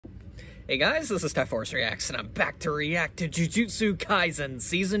Hey guys, this is Force Reacts, and I'm back to react to Jujutsu Kaisen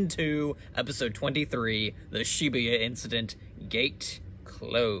Season 2, Episode 23, The Shibuya Incident, Gate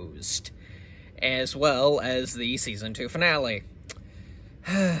Closed, as well as the Season 2 finale.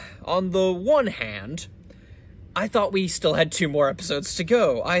 On the one hand, I thought we still had 2 more episodes to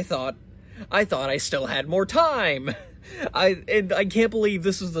go. I thought I still had more time. I can't believe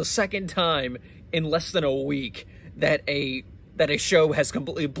this is the second time in less than a week that a show has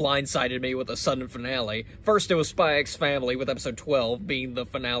completely blindsided me with a sudden finale. First, it was Spy X Family with episode 12 being the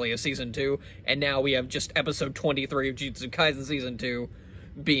finale of Season 2, and now we have just episode 23 of Jujutsu Kaisen Season 2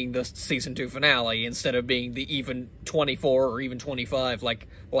 being the Season 2 finale, instead of being the even 24 or even 25 like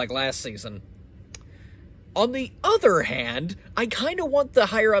last season. On the other hand, I kind of want the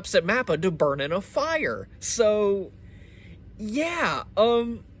higher-ups at MAPPA to burn in a fire. So, yeah,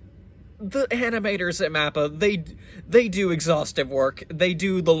 the animators at MAPPA, they do exhaustive work, they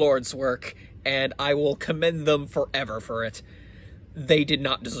do the Lord's work, and I will commend them forever for it. They do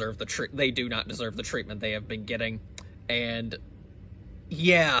not deserve the treatment they have been getting, and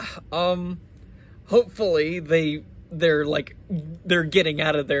yeah, hopefully they're getting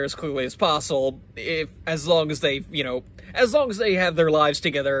out of there as quickly as possible, as long as they have their lives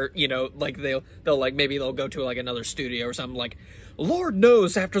together, like maybe they'll go to like another studio or something. Like, Lord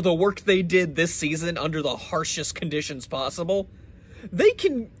knows, after the work they did this season under the harshest conditions possible, they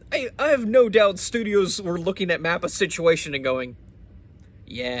can, I have no doubt studios were looking at MAPPA's situation and going,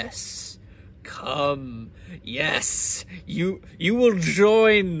 yes, come, yes, you will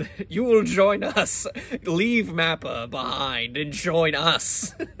join us, leave MAPPA behind and join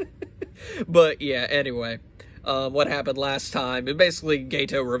us. But yeah, anyway, what happened last time, and basically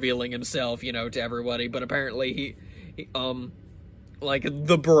Gato revealing himself, to everybody, but apparently he like,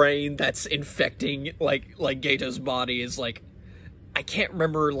 the brain that's infecting, like Gato's body is, like, I can't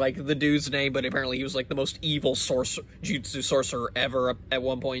remember, like, the dude's name, but apparently he was, like, the most evil jutsu sorcerer ever at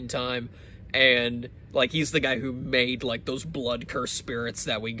one point in time, and, like, he's the guy who made, like, those blood curse spirits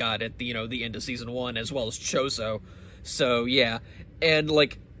that we got at the, the end of Season 1, as well as Choso. So, yeah, and,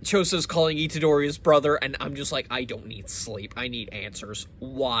 like, Choso's calling Itadori his brother, and I'm just like, I don't need sleep, I need answers.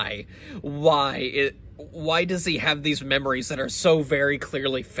 Why? Why does he have these memories that are so very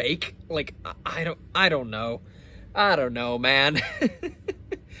clearly fake? Like, I don't know. I don't know, man.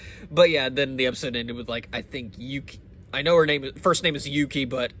 But yeah, then the episode ended with, like, I think Yuki, I know her first name is Yuki,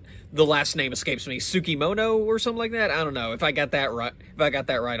 but the last name escapes me, Tsukimono or something like that? I don't know. If I got that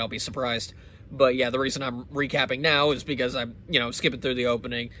right, I'll be surprised. But yeah, the reason I'm recapping now is because I'm, skipping through the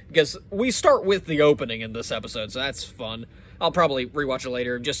opening, because we start with the opening in this episode, so that's fun. I'll probably rewatch it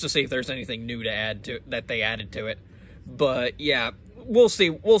later just to see if there's anything new to add to that they added to it. But yeah, we'll see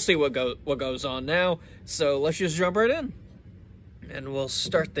what goes on now. So let's just jump right in, and we'll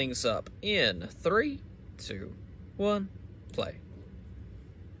start things up in 3, 2, 1, play.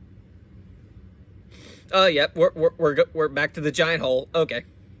 Yep, we're back to the giant hole. Okay.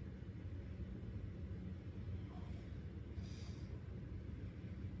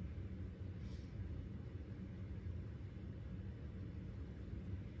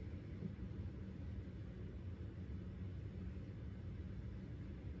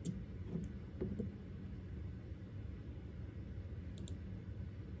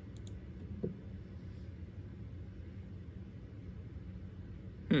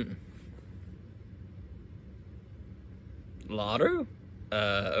 Laru?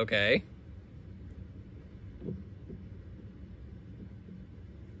 Okay.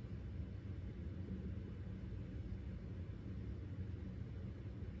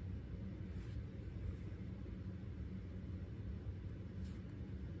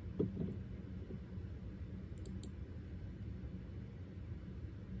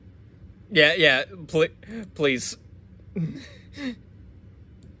 Yeah, please.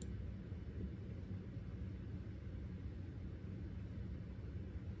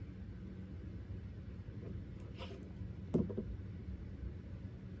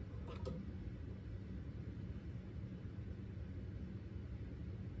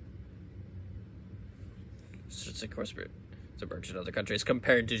 Of course, it's a bunch of other countries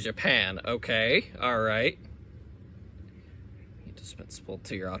compared to Japan. Okay, alright. Indispensable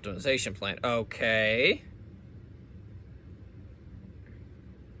to your optimization plan. Okay.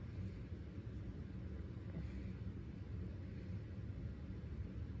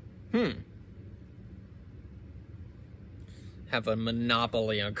 Have a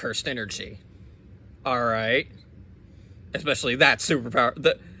monopoly on cursed energy. Alright. Especially that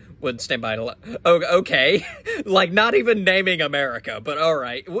superpower. Would stand by to... Okay. Like, not even naming America, but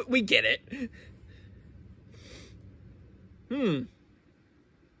alright. We get it.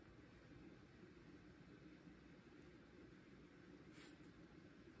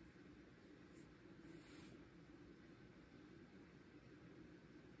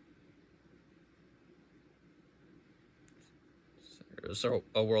 sorcerers,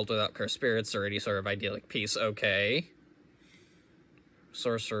 or a world without cursed spirits, or any sort of idyllic peace. Okay.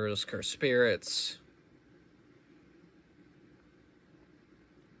 Sorcerers, cursed spirits.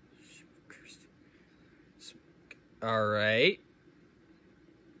 Alright.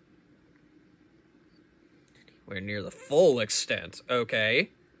 We're near the full extent. Okay.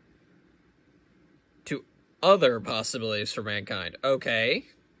 To other possibilities for mankind. Okay.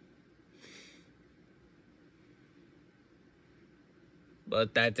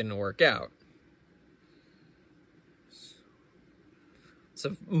 But that didn't work out.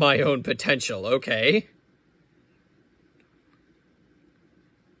 So my own potential. Okay.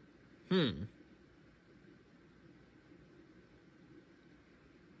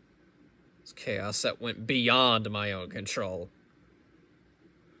 It's chaos that went beyond my own control.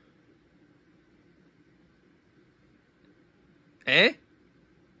 Eh?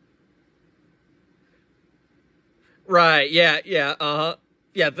 Right, yeah, uh-huh.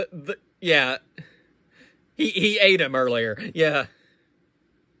 Yeah, yeah. He ate him earlier, yeah.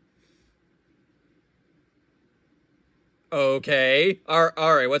 Okay.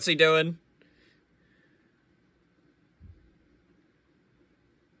 Alright, what's he doing?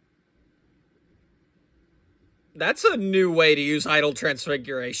 That's a new way to use idle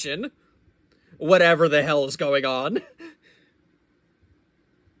transfiguration. Whatever the hell is going on.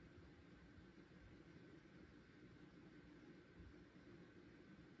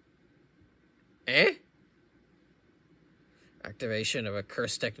 Eh? Activation of a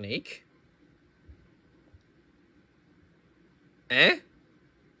curse technique? Eh?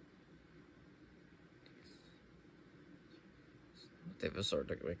 They've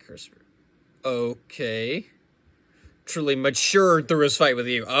resorted to a curse. Okay. Truly matured through his fight with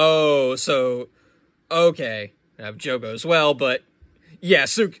you. Oh, so... Okay. I have Jogo as well, but... Yeah,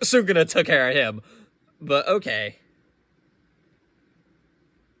 Sukuna took care of him. But, okay.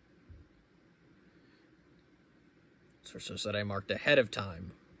 Sources that I marked ahead of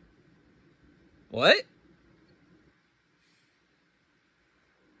time. What?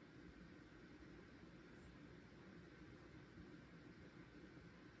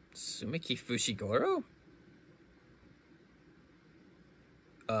 Sumiki Fushiguro?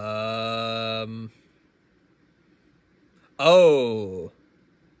 Oh.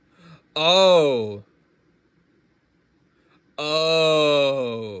 Oh.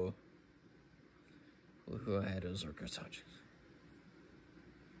 Oh. Who had Ozorka touch?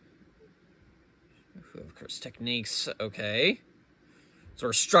 Who have cursed techniques? Okay. So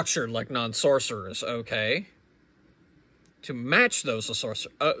we're structured like non-sorcerers. Okay. To match those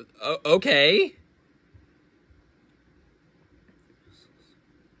sorcerers. Okay.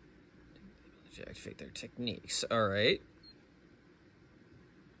 To activate their techniques. Alright.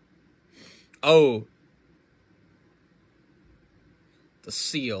 Oh. The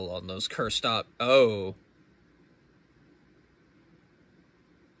seal on those cursed up. Oh.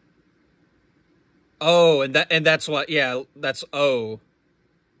 Oh, and that's what, yeah, that's, oh.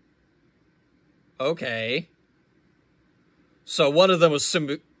 Okay. So one of them was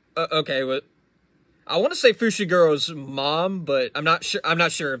okay, but I want to say Fushiguro's mom, but I'm not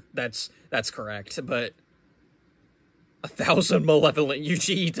sure if that's correct, but 1,000 malevolent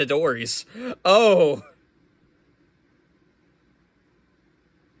Yuji Itadori's. Oh.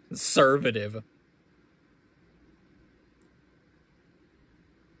 Conservative.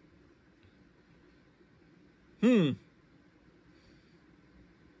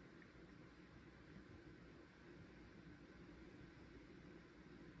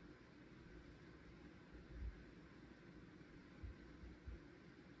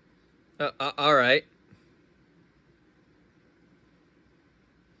 All right.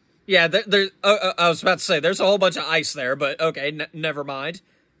 Yeah, I was about to say, there's a whole bunch of ice there, but okay, never mind.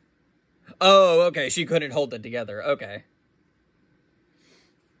 Oh, okay, she couldn't hold it together. Okay.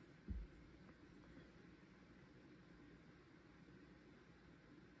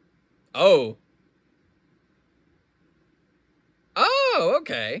 Oh. Oh,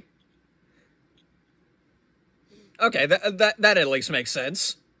 okay. Okay, that at least makes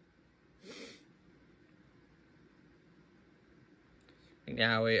sense.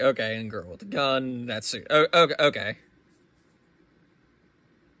 Now okay, and girl with the gun. That's okay.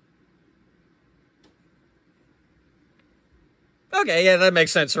 Okay, yeah, that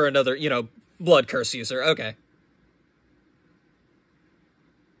makes sense for another, blood curse user. Okay.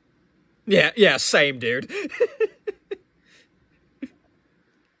 Yeah, same, dude.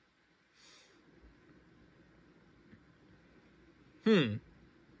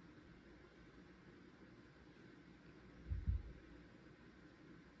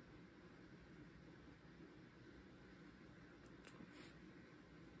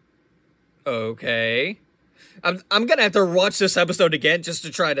 Okay. I'm gonna have to watch this episode again just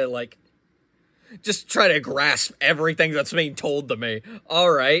to try to, like, just try to grasp everything that's being told to me.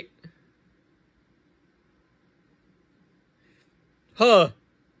 Alright. Huh.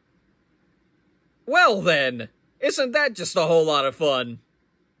 Well then, isn't that just a whole lot of fun?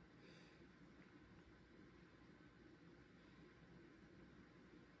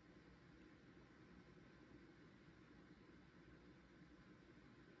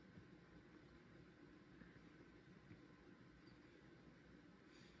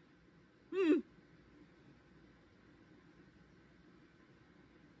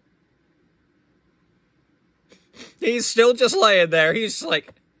 He's still just laying there. He's just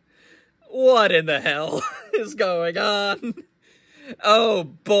like, what in the hell is going on? Oh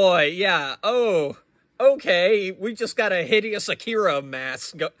boy, yeah. Oh, okay. We just got a hideous Akira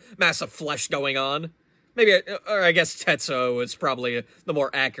mass of flesh going on. Maybe, or I guess Tetsuo is probably the more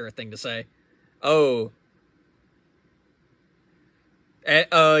accurate thing to say. Oh.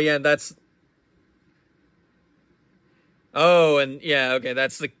 Oh, yeah, that's... Oh, and yeah, okay,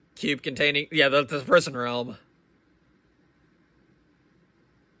 that's the cube containing... Yeah, the prison realm.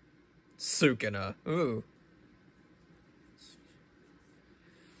 Sukuna. Ooh.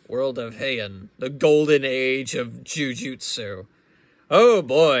 World of Heian. The golden age of Jujutsu. Oh,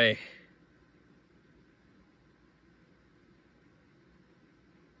 boy.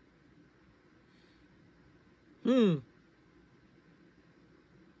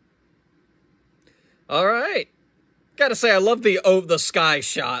 Alright. Gotta say, I love the sky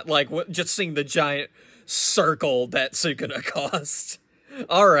shot. Like, just seeing the giant circle that Sukuna caused.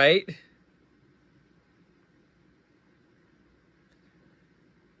 Alright.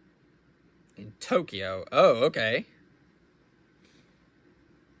 In Tokyo. Oh, okay.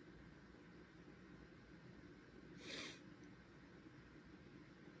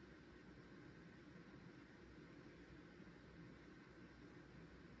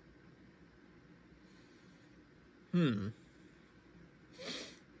 Hmm.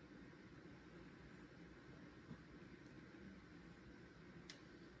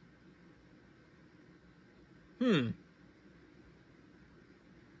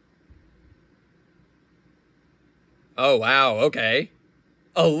 Oh, wow, okay.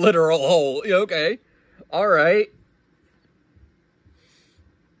 A literal hole. Okay. Alright.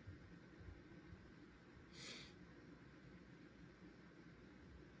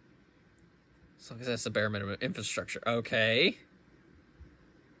 As long as that's the bare minimum infrastructure. Okay.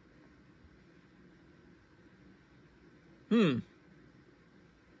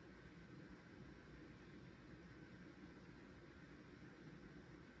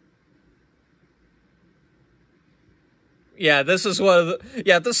 Yeah, this is one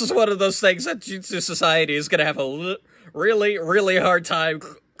of this is one of those things that Jutsu Society is gonna have a really, really hard time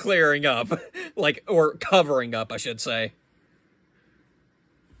clearing up. Like, or covering up, I should say.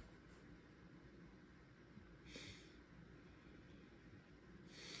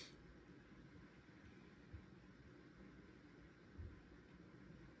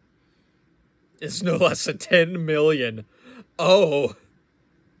 It's no less than 10 million. Oh.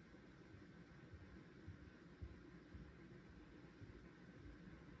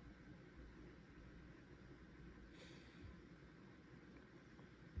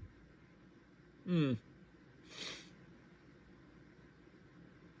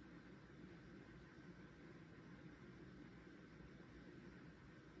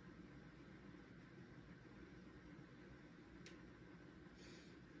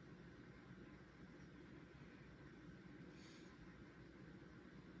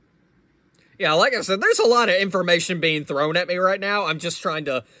 Yeah, like I said, there's a lot of information being thrown at me right now. I'm just trying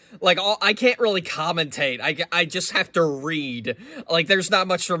to, like, I can't really commentate. I just have to read. Like, there's not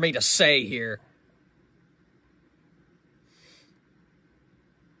much for me to say here.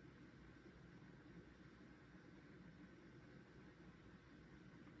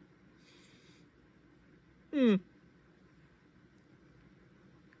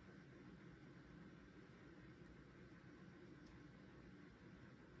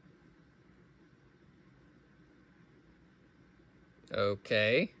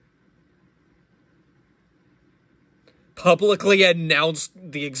 Okay. Publicly announced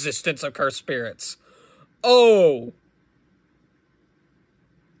the existence of cursed spirits. Oh!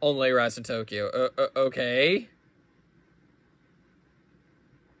 Only rise in Tokyo. Okay.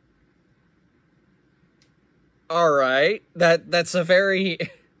 Alright. That's a very...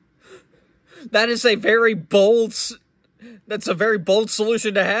 That is a very bold... That's a very bold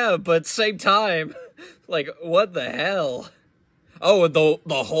solution to have, but at the same time... Like, what the hell? Oh,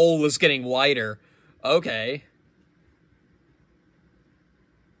 the hole is getting wider. Okay.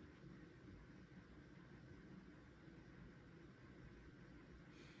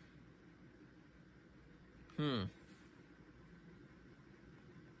 Hmm.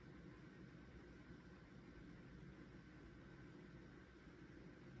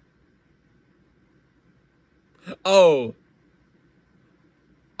 Oh.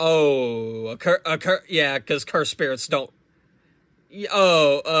 Oh, yeah, because cursed spirits don't.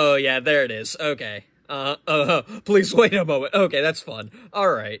 Oh, yeah, there it is. Okay. Please wait a moment. Okay, that's fun.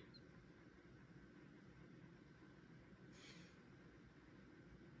 All right.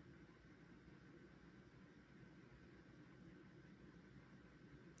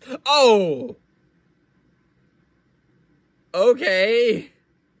 Oh, okay.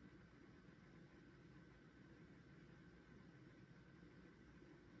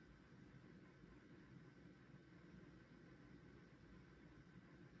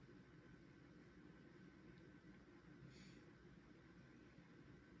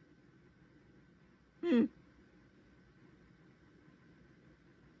 Hmm.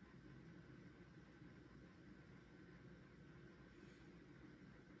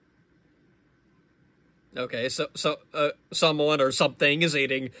 Okay, someone or something is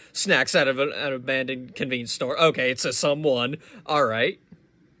eating snacks out of an abandoned convenience store. Okay, it's a someone. All right.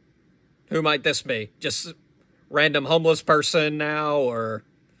 Who might this be? Just random homeless person now, or?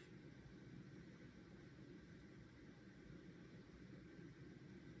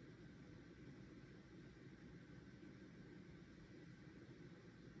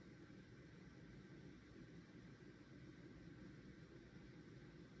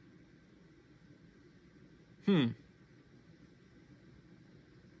 Hmm.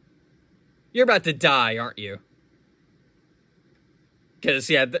 You're about to die, aren't you? Because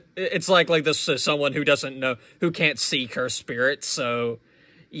yeah, it's like this is someone who doesn't know, who can't see cursed spirits. So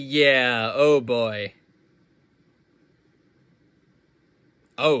yeah. Oh boy.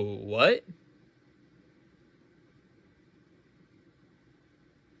 Oh, what?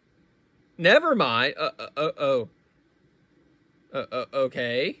 Never mind.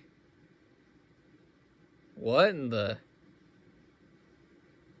 Okay. What in the?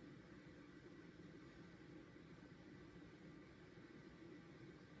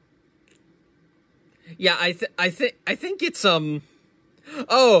 Yeah, I think it's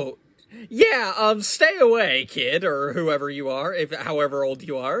Oh, yeah. Stay away, kid, or whoever you are, if however old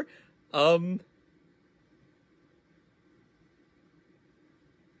you are. Um.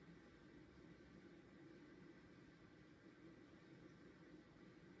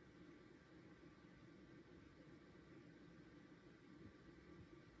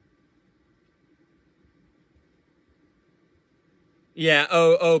 Yeah.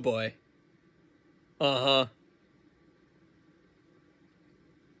 Oh boy. Uh huh.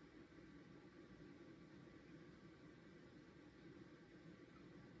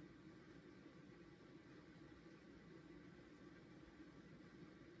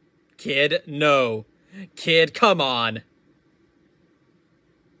 Kid, no. Kid, come on.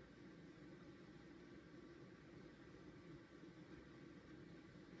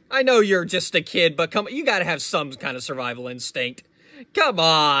 I know you're just a kid, but you gotta have some kind of survival instinct. Come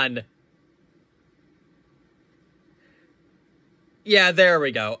on. Yeah, there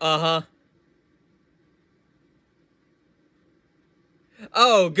we go. Uh-huh.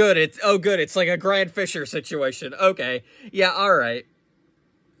 Oh good, it's like a Grand Fisher situation. Okay. Yeah, alright.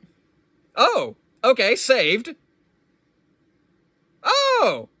 Oh, okay, saved.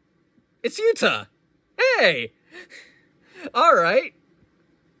 Oh, it's Utah. Hey. Alright.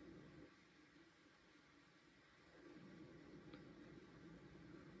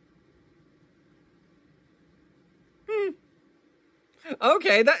 Hmm.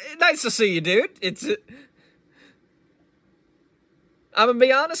 Okay, nice to see you, dude. I'm gonna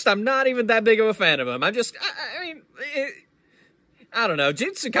be honest, I'm not even that big of a fan of him. I mean, I don't know.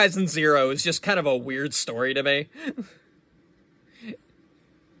 Jujutsu Kaisen 0 is just kind of a weird story to me.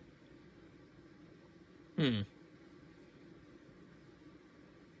 Hmm.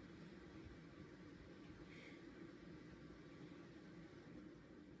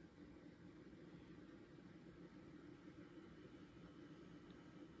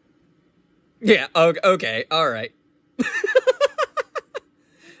 Yeah, okay, alright.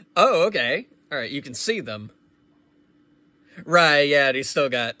 Oh, okay. Alright, you can see them. Right, yeah, and he's still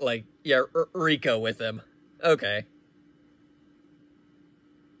got, like, yeah, Rico with him. Okay.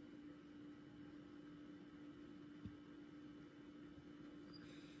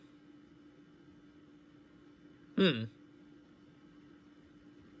 Hmm.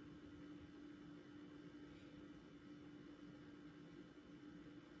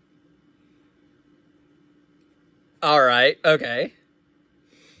 Alright, okay.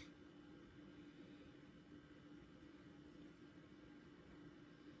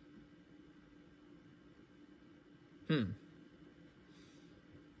 Hmm.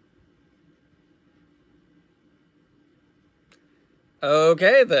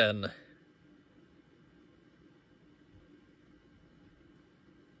 Okay, then.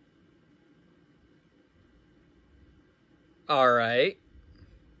 Alright.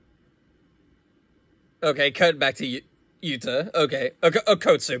 Okay, cut back to Yuta. Okay.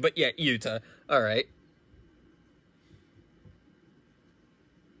 Kotsu, but yeah, Yuta. Alright.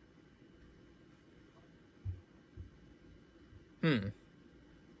 Hmm.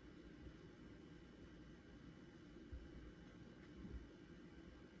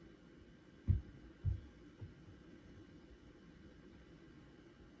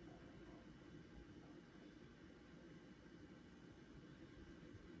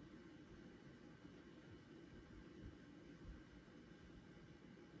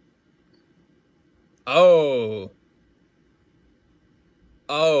 Oh.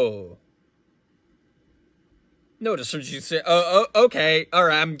 Oh. Notice what you say. Okay.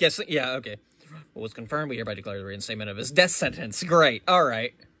 Alright, I'm guessing. Yeah, okay. What was confirmed, we hereby declare the reinstatement of his death sentence. Great.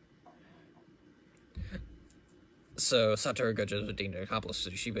 Alright. So, Satoru Gojo was deemed an accomplice to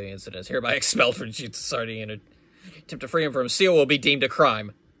the Shibuya incident, is hereby expelled from Jujutsu Society, and an attempt to free him from seal will be deemed a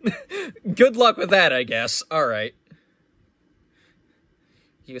crime. Good luck with that, I guess. Alright.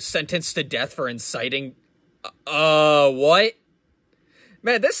 He was sentenced to death for inciting... what?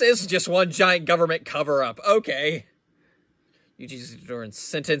 Man, this is just one giant government cover-up. Okay. Yuji's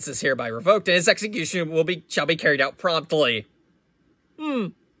sentence is hereby revoked, and his execution shall be carried out promptly.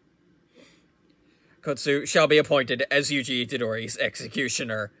 Kotsu shall be appointed as Yuji Itadori's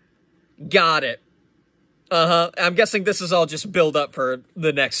executioner. Got it. I'm guessing this is all just build up for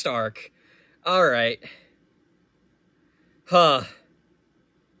the next arc. Alright. Huh.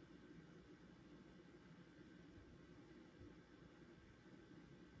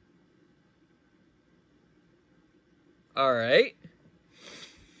 Alright.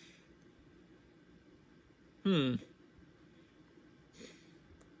 Who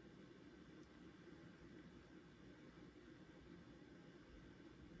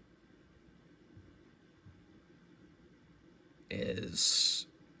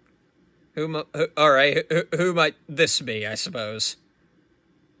might this be, I suppose?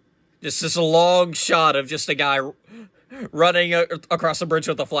 Just this long shot of just a guy running across a bridge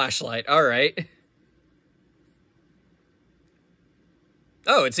with a flashlight. Alright.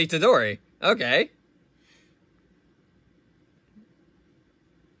 Oh, it's Itadori. Okay.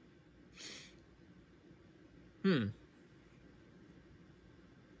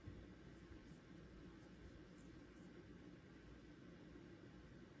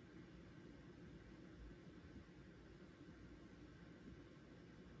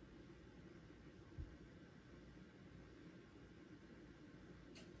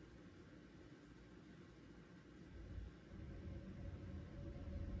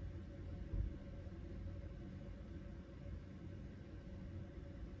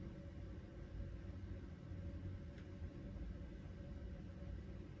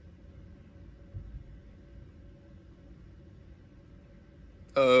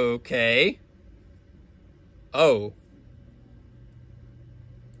 Okay. Oh.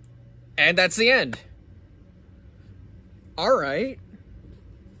 And that's the end. Alright.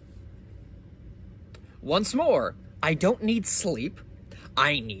 Once more, I don't need sleep.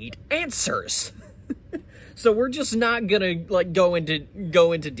 I need answers. So we're just not gonna like go into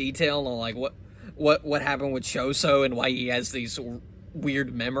detail on like what happened with Choso and why he has these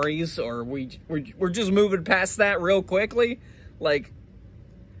weird memories, or we're just moving past that real quickly. Like,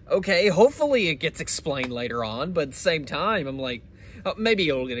 okay, hopefully it gets explained later on, but at the same time, I'm like, maybe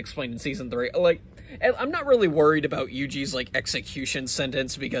it'll get explained in season 3. Like, I'm not really worried about Yuji's like execution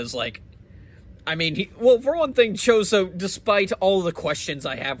sentence because like, I mean, well, for one thing, Choso, despite all the questions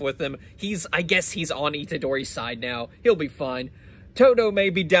I have with him, I guess he's on Itadori's side now. He'll be fine. Todo may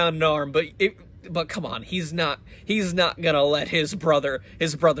be down an arm, but come on, he's not gonna let his brother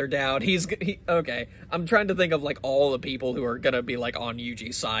down. Okay. I'm trying to think of like all the people who are gonna be like on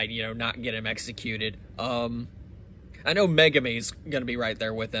Yuji's side, you know, not get him executed. I know Megumi's gonna be right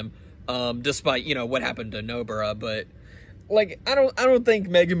there with him, despite, you know, what happened to Nobara, but like, I don't think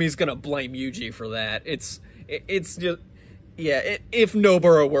Megumi's gonna blame Yuji for that. It's just, yeah, if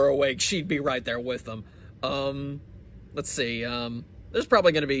Nobara were awake, she'd be right there with them. Let's see, there's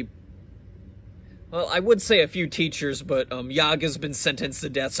probably gonna be, well, I would say a few teachers, but, Yaga's been sentenced to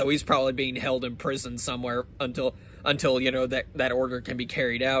death, so he's probably being held in prison somewhere until, you know, that order can be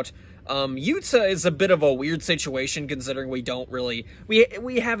carried out. Yuta is a bit of a weird situation, considering we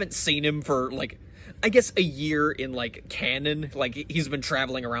haven't seen him for, like, I guess a year in, like, canon. Like, he's been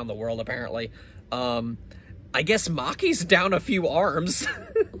traveling around the world, apparently. I guess Maki's down a few arms.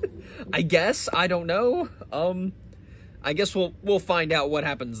 I guess, I don't know. I guess we'll find out what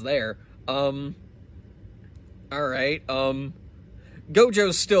happens there. Alright,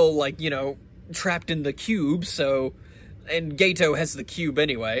 Gojo's still, like, you know, trapped in the cube, so, and Gato has the cube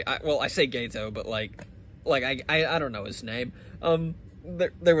anyway. Well, I say Gato, but, I don't know his name.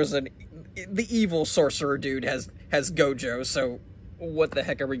 There was the evil sorcerer dude has Gojo, so what the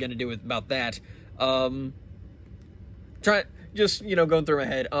heck are we gonna do about that? Just, you know, going through my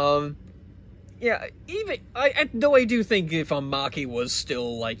head, yeah, though I do think if Maki was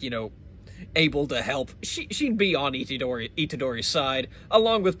still, like, you know, able to help, she'd be on Itadori's side,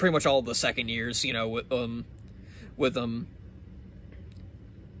 along with pretty much all the second years, you know, with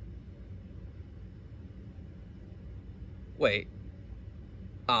wait.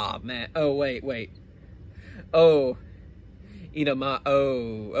 Ah, man. Oh, wait. Oh.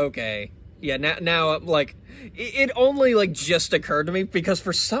 Oh, okay. Yeah, now, like, it only, like, just occurred to me, because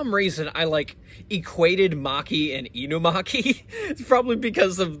for some reason I, like, equated Maki and Inumaki. It's probably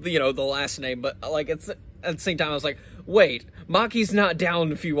because of, you know, the last name, but, like, at the same time I was like, wait, Maki's not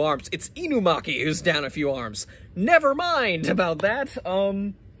down a few arms, it's Inumaki who's down a few arms. Never mind about that.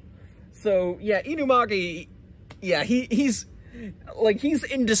 So, yeah, Inumaki, yeah, he's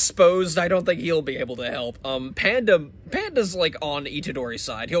indisposed. I don't think he'll be able to help. Panda's, like, on Itadori's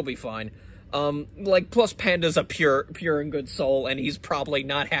side. He'll be fine. Plus Panda's a pure and good soul, and he's probably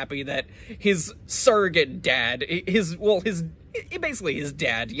not happy that his surrogate dad, basically his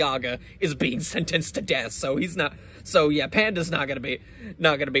dad, Yaga, is being sentenced to death, so he's not, so yeah, Panda's not gonna be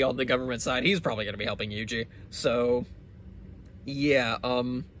on the government side. He's probably gonna be helping Yuji. So, yeah,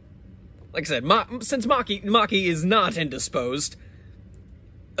 like I said, since Maki is not indisposed,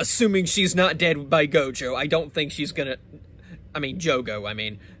 assuming she's not dead by Gojo, I don't think she's gonna,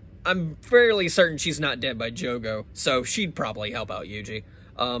 Jogo, I'm fairly certain she's not dead by Jogo, so she'd probably help out Yuji.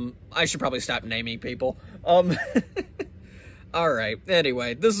 I should probably stop naming people. Alright,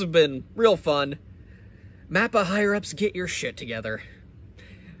 anyway, this has been real fun. Mappa higher-ups, get your shit together.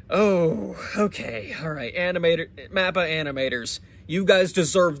 Oh, okay, alright, Mappa animators. You guys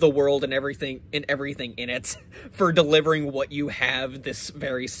deserve the world and everything in it for delivering what you have this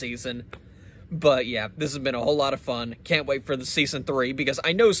very season. But yeah, this has been a whole lot of fun. Can't wait for the Season 3, because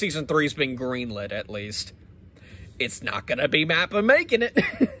I know Season 3's been greenlit, at least. It's not gonna be Mappa making it.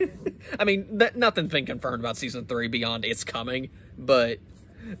 Nothing's been confirmed about Season 3 beyond it's coming, but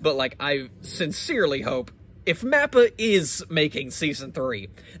like, I sincerely hope, if Mappa is making Season 3,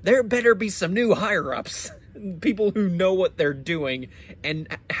 there better be some new higher-ups. People who know what they're doing and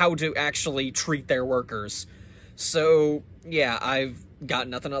how to actually treat their workers. So, yeah, I've got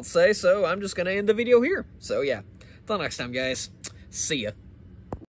nothing else to say, so I'm just gonna end the video here. So, yeah, until next time, guys, see ya.